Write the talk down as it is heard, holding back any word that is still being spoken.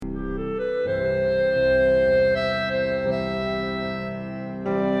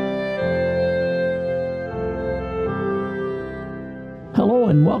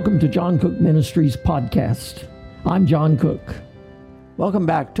and welcome to John Cook Ministries podcast. I'm John Cook. Welcome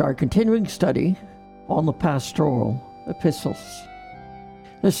back to our continuing study on the pastoral epistles.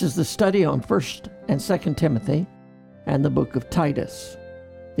 This is the study on 1st and 2nd Timothy and the book of Titus.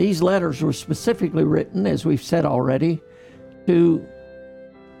 These letters were specifically written, as we've said already, to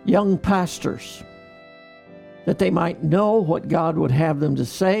young pastors, that they might know what God would have them to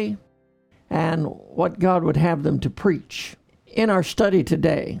say and what God would have them to preach. In our study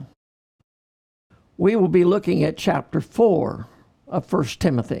today, we will be looking at chapter 4 of 1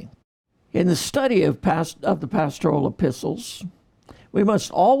 Timothy. In the study of the pastoral epistles, we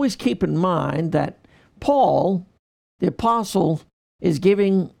must always keep in mind that Paul, the apostle, is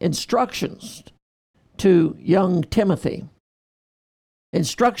giving instructions to young Timothy,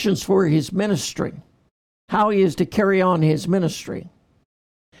 instructions for his ministry, how he is to carry on his ministry.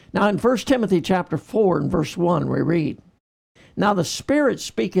 Now in 1 Timothy chapter 4 and verse 1 we read, "Now the Spirit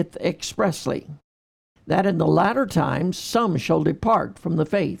speaketh expressly, that in the latter times some shall depart from the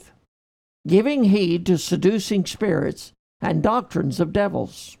faith, giving heed to seducing spirits and doctrines of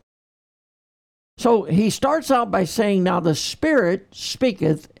devils." So he starts out by saying, "Now the Spirit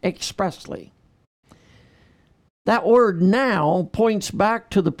speaketh expressly." That word "now" points back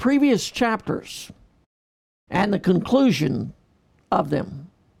to the previous chapters and the conclusion of them.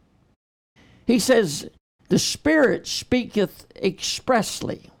 He says, "The Spirit speaketh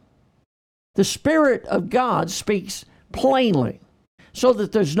expressly." The Spirit of God speaks plainly, so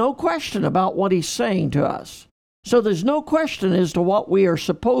that there's no question about what he's saying to us. So there's no question as to what we are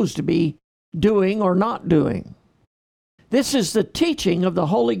supposed to be doing or not doing. This is the teaching of the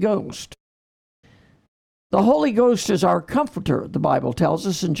Holy Ghost. The Holy Ghost is our comforter, the Bible tells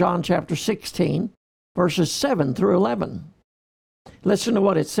us in John chapter 16, verses 7 through 11. Listen to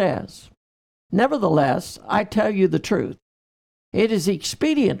what it says. "Nevertheless, I tell you the truth. It is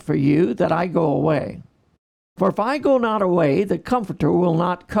expedient for you that I go away. For if I go not away, the Comforter will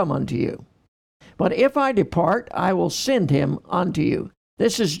not come unto you. But if I depart, I will send him unto you."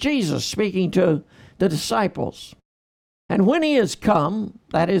 This is Jesus speaking to the disciples. "And when he is come,"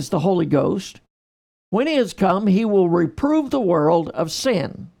 that is the Holy Ghost, "when he is come, he will reprove the world of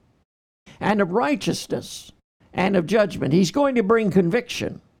sin and of righteousness and of judgment." He's going to bring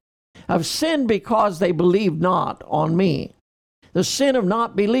conviction of sin because they believe not on me. The sin of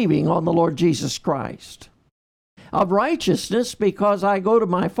not believing on the Lord Jesus Christ. Of righteousness because I go to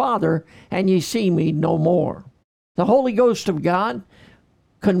my Father and ye see me no more. The Holy Ghost of God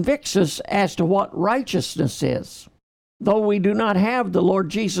convicts us as to what righteousness is, though we do not have the Lord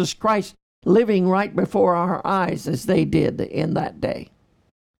Jesus Christ living right before our eyes as they did in that day.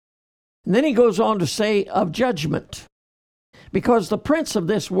 And then he goes on to say of judgment, because the prince of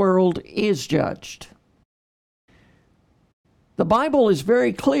this world is judged. The Bible is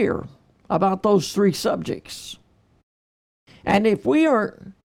very clear about those three subjects. And if we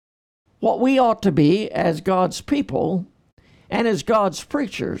are what we ought to be as God's people and as God's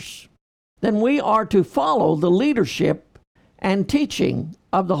preachers, then we are to follow the leadership and teaching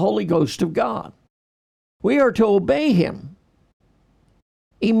of the Holy Ghost of God. We are to obey him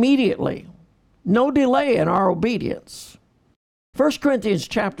immediately, no delay in our obedience. 1 Corinthians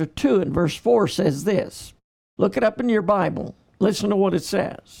chapter 2 and verse 4 says this. Look it up in your Bible. Listen to what it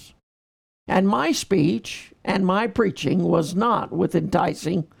says. "And my speech and my preaching was not with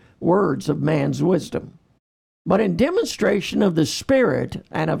enticing words of man's wisdom, but in demonstration of the Spirit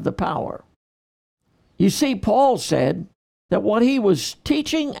and of the power." You see, Paul said that what he was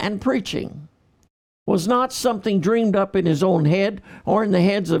teaching and preaching was not something dreamed up in his own head or in the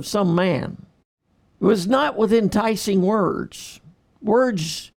heads of some man. It was not with enticing words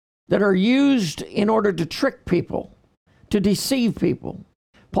that are used in order to trick people, to deceive people.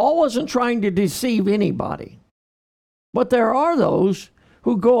 Paul wasn't trying to deceive anybody. But there are those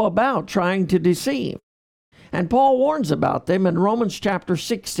who go about trying to deceive. And Paul warns about them in Romans chapter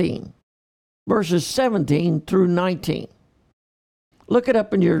 16, verses 17 through 19. Look it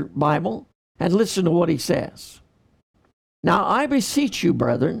up in your Bible and listen to what he says. "Now I beseech you,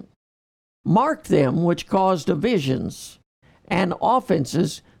 brethren, mark them which cause divisions and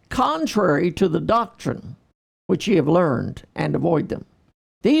offenses contrary to the doctrine which ye have learned, and avoid them."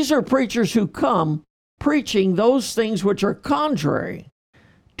 These are preachers who come preaching those things which are contrary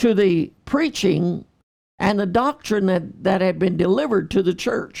to the preaching and the doctrine that have been delivered to the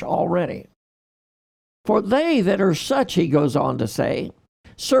church already. "For they that are such," he goes on to say,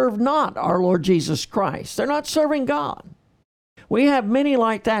 "serve not our Lord Jesus Christ." They're not serving God. We have many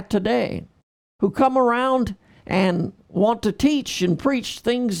like that today who come around and want to teach and preach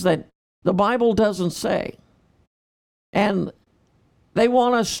things that the Bible doesn't say. And They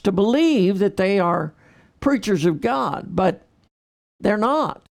want us to believe that they are preachers of God, but they're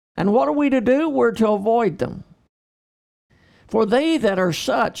not. And what are we to do? We're to avoid them. For they that are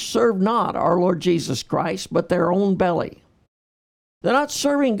such serve not our Lord Jesus Christ, but their own belly. They're not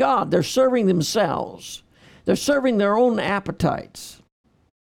serving God, they're serving themselves. They're serving their own appetites.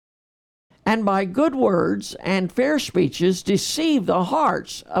 And by good words and fair speeches deceive the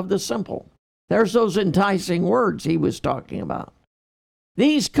hearts of the simple. There's those enticing words he was talking about.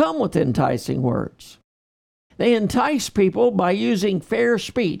 These come with enticing words. They entice people by using fair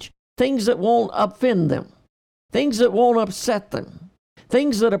speech, things that won't offend them, things that won't upset them,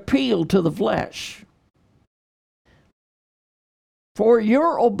 things that appeal to the flesh. For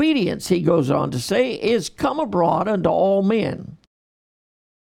your obedience, he goes on to say, is come abroad unto all men.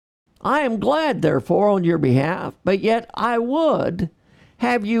 I am glad, therefore, on your behalf, but yet I would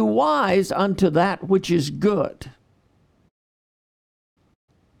have you wise unto that which is good,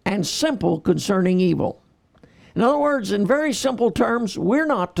 and simple concerning evil. In other words, in very simple terms, we're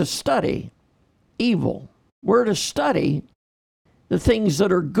not to study evil. We're to study the things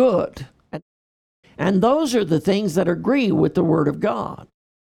that are good. And those are the things that agree with the Word of God.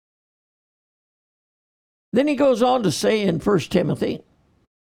 Then he goes on to say in 1 Timothy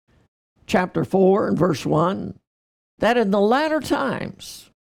chapter 4 and verse 1, that in the latter times,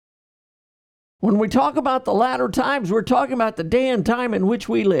 when we talk about the latter times, we're talking about the day and time in which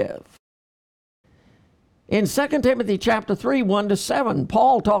we live. In 2 Timothy chapter 3, 1-7,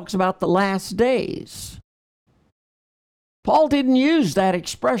 Paul talks about the last days. Paul didn't use that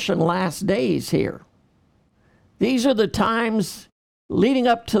expression, last days, here. These are the times leading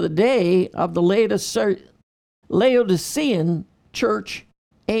up to the day of the Laodicean church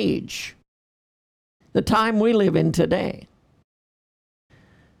age, the time we live in today.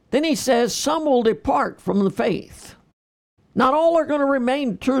 Then he says, some will depart from the faith. Not all are going to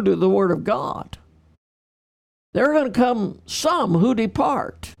remain true to the Word of God. There are going to come some who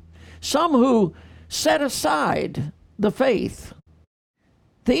depart, some who set aside the faith.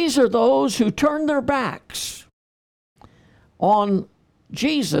 These are those who turn their backs on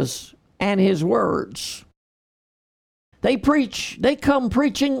Jesus and his words. They come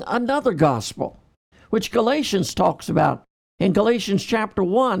preaching another gospel, which Galatians talks about in Galatians chapter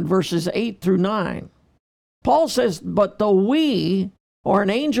 1, verses 8-9. Paul says, but though we or an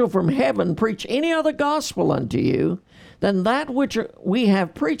angel from heaven preach any other gospel unto you than that which we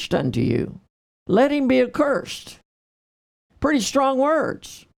have preached unto you, let him be accursed. Pretty strong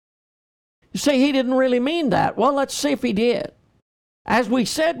words. You say he didn't really mean that. Well, let's see if he did. As we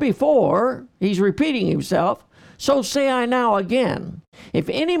said before, he's repeating himself, so say I now again, if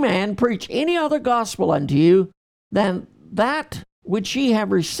any man preach any other gospel unto you than that which ye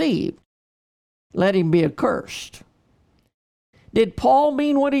have received, let him be accursed. Did Paul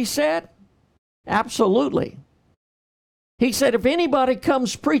mean what he said? Absolutely. He said, if anybody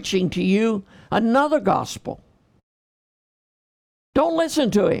comes preaching to you another gospel, don't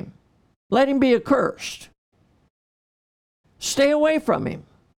listen to him. Let him be accursed. Stay away from him.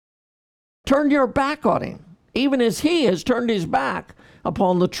 Turn your back on him, even as he has turned his back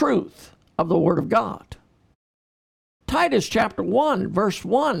upon the truth of the Word of God. Titus chapter 1, verse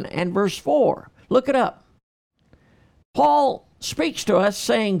 1 and verse 4. Look it up. Paul speaks to us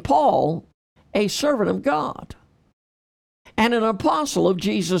saying, Paul, a servant of God and an apostle of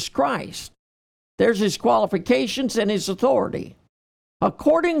Jesus Christ. There's his qualifications and his authority,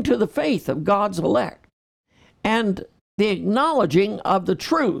 according to the faith of God's elect and the acknowledging of the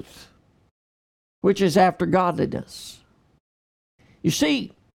truth, which is after godliness. You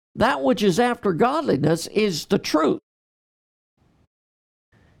see, that which is after godliness is the truth.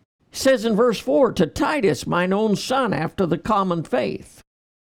 It says in verse 4, to Titus, mine own son, after the common faith.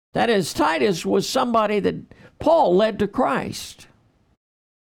 That is, Titus was somebody that Paul led to Christ.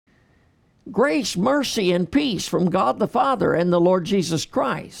 Grace, mercy, and peace from God the Father and the Lord Jesus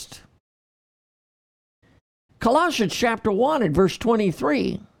Christ. Colossians chapter 1 and verse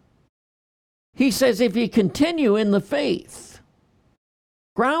 23, he says, if ye continue in the faith,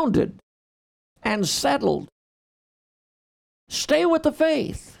 grounded and settled, stay with the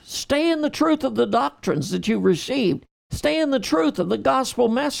faith. Stay in the truth of the doctrines that you've received. Stay in the truth of the gospel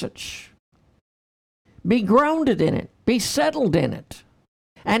message. Be grounded in it. Be settled in it.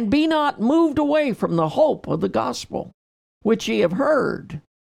 And be not moved away from the hope of the gospel, which ye have heard,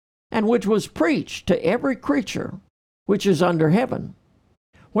 and which was preached to every creature which is under heaven,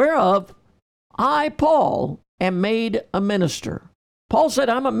 whereof I, Paul, am made a minister. Paul said,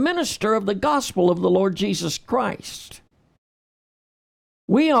 I'm a minister of the gospel of the Lord Jesus Christ.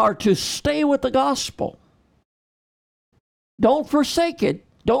 We are to stay with the gospel. Don't forsake it.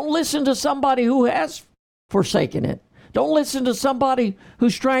 Don't listen to somebody who has forsaken it. Don't listen to somebody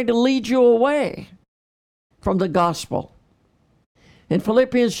who's trying to lead you away from the gospel. In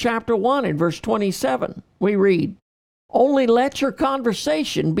Philippians chapter 1 and verse 27, we read, "Only let your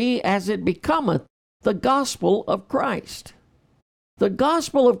conversation be as it becometh the gospel of Christ." The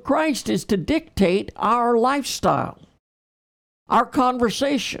gospel of Christ is to dictate our lifestyle, our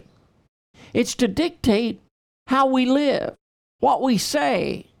conversation. It's to dictate how we live, what we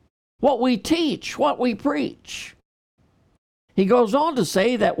say, what we teach, what we preach. He goes on to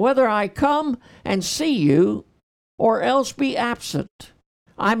say that whether I come and see you or else be absent,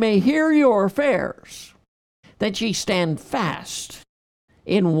 I may hear your affairs, that ye stand fast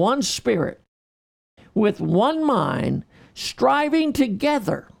in one spirit, with one mind, striving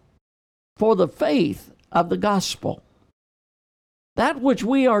together for the faith of the gospel. That which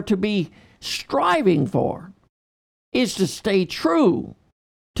we are to be striving for is to stay true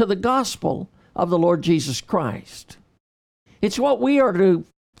to the gospel of the Lord Jesus Christ. It's what we are to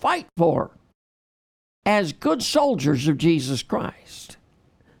fight for as good soldiers of Jesus Christ.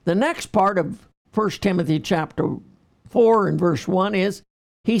 The next part of 1 Timothy chapter 4 and verse 1 is,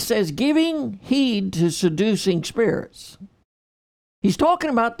 he says, giving heed to seducing spirits. He's talking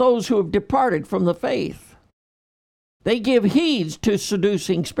about those who have departed from the faith. They give heed to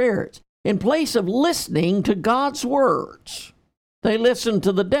seducing spirits. In place of listening to God's words, they listen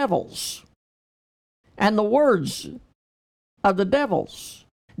to the devils and the words of the devils.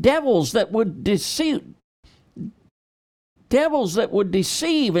 Devils that would deceive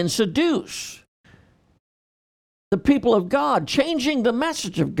and seduce the people of God, changing the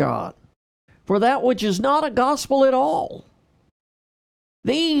message of God for that which is not a gospel at all.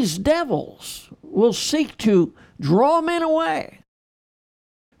 These devils will seek to draw men away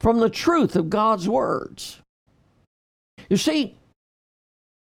from the truth of God's words. You see,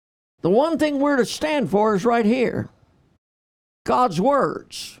 the one thing we're to stand for is right here. God's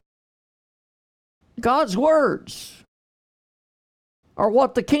words. God's words are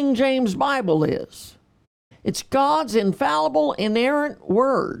what the King James Bible is. It's God's infallible, inerrant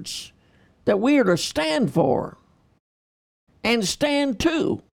words that we are to stand for and stand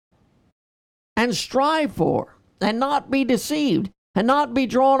to and strive for and not be deceived and not be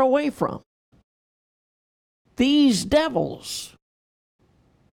drawn away from. These devils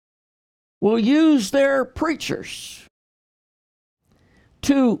will use their preachers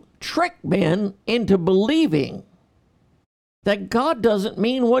to trick men into believing that God doesn't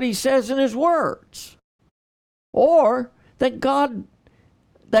mean what he says in his words, or that God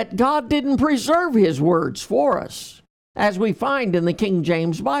didn't preserve his words for us, as we find in the King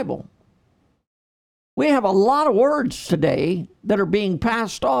James Bible. We have a lot of words today that are being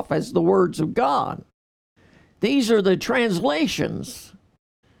passed off as the words of God. These are the translations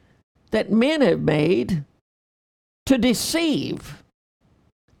that men have made to deceive,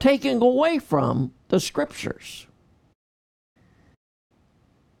 taking away from the scriptures.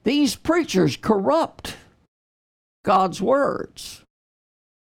 These preachers corrupt God's words.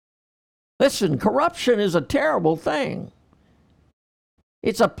 Listen, corruption is a terrible thing.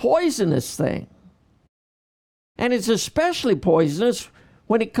 It's a poisonous thing. And it's especially poisonous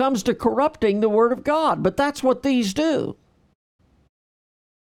when it comes to corrupting the Word of God. But that's what these do.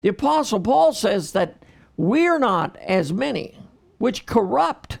 The Apostle Paul says that we're not as many which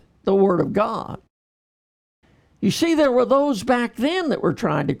corrupt the Word of God. You see, there were those back then that were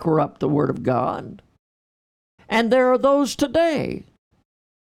trying to corrupt the Word of God. And there are those today.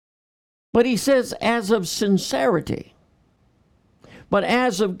 But he says, as of sincerity, but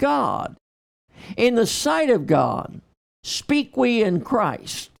as of God, in the sight of God, speak we in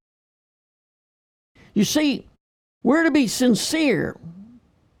Christ. You see, we're to be sincere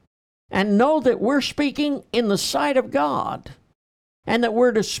and know that we're speaking in the sight of God and that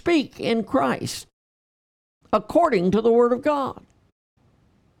we're to speak in Christ according to the Word of God.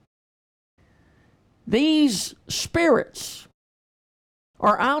 These spirits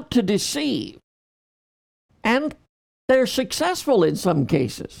are out to deceive, and they're successful in some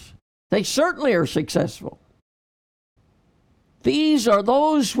cases. They certainly are successful. These are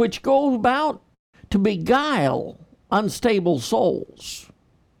those which go about to beguile unstable souls.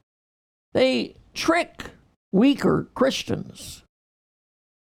 They trick weaker Christians,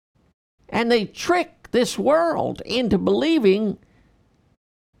 and they trick this world into believing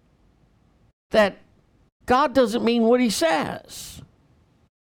that God doesn't mean what he says,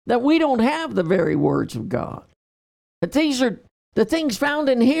 that we don't have the very words of God. But these are the things found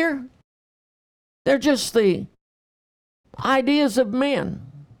in here. They're just the ideas of men,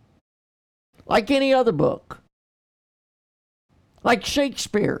 like any other book. like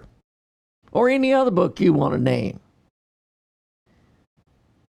Shakespeare or any other book you want to name.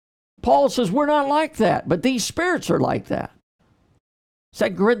 Paul says we're not like that, but these spirits are like that.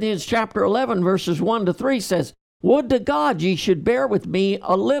 2 Corinthians chapter 11, verses 1 to 3 says, "Would to God ye should bear with me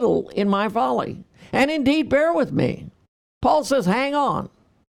a little in my folly, and indeed bear with me." Paul says, hang on,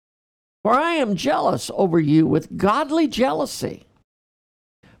 for I am jealous over you with godly jealousy.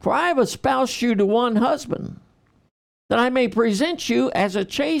 For I have espoused you to one husband, that I may present you as a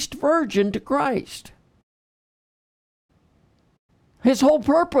chaste virgin to Christ. His whole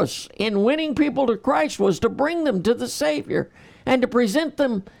purpose in winning people to Christ was to bring them to the Savior and to present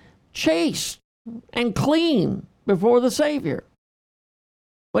them chaste and clean before the Savior.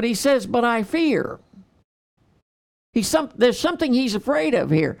 But he says, but I fear. There's something he's afraid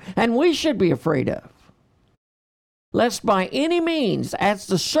of here, and we should be afraid of. Lest by any means, as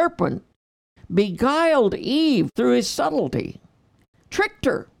the serpent beguiled Eve through his subtlety, tricked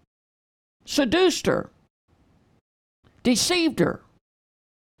her, seduced her, deceived her,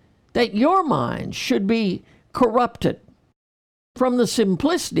 that your mind should be corrupted from the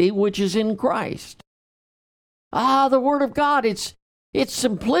simplicity which is in Christ. The Word of God, it's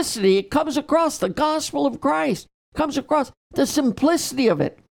simplicity. It comes across the gospel of Christ, comes across the simplicity of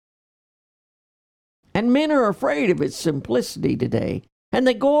it. And men are afraid of its simplicity today, and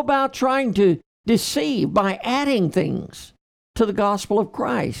they go about trying to deceive by adding things to the gospel of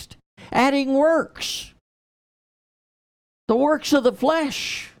Christ, adding works, the works of the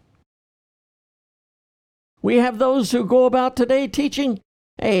flesh. We have those who go about today teaching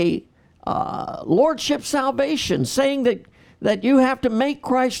a lordship salvation, saying that you have to make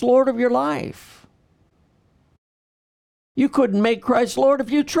Christ Lord of your life. You couldn't make Christ Lord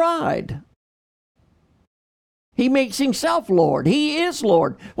if you tried. He makes himself Lord. He is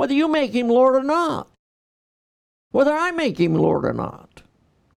Lord, whether you make him Lord or not, whether I make him Lord or not.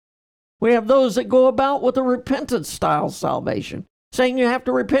 We have those that go about with a repentance style salvation, saying you have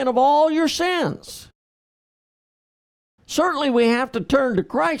to repent of all your sins. Certainly we have to turn to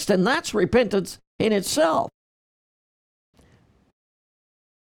Christ, and that's repentance in itself.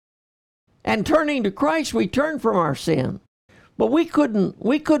 And turning to Christ, we turn from our sin. But we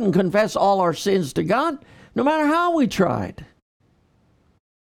couldn't confess all our sins to God, no matter how we tried.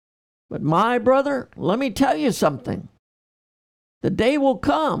 But my brother, let me tell you something. The day will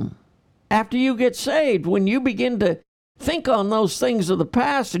come after you get saved when you begin to think on those things of the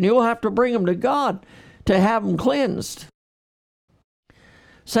past, and you'll have to bring them to God to have them cleansed.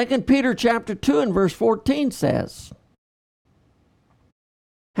 2 Peter chapter 2 and verse 14 says,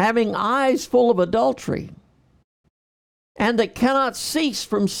 having eyes full of adultery, and that cannot cease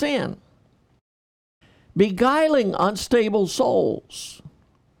from sin, beguiling unstable souls,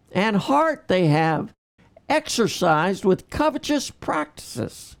 and heart they have exercised with covetous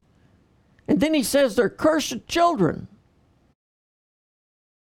practices. And then he says they're cursed children.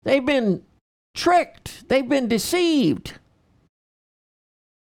 They've been tricked. They've been deceived.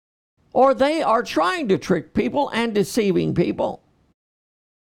 Or they are trying to trick people and deceiving people.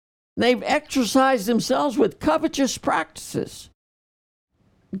 They've exercised themselves with covetous practices.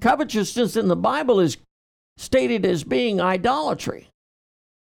 Covetousness in the Bible is stated as being idolatry.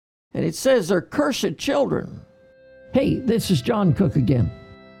 And it says they're cursed children. Hey, this is John Cook again.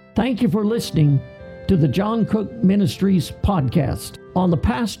 Thank you for listening to the John Cook Ministries podcast on the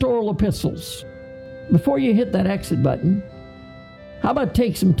pastoral epistles. Before you hit that exit button, how about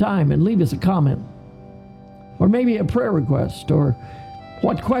take some time and leave us a comment? Or maybe a prayer request, or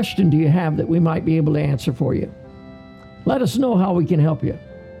what question do you have that we might be able to answer for you? Let us know how we can help you.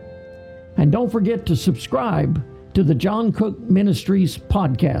 And don't forget to subscribe to the John Cook Ministries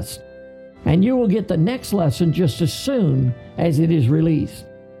podcast, and you will get the next lesson just as soon as it is released.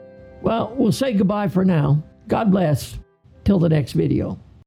 Well, we'll say goodbye for now. God bless. Till the next video.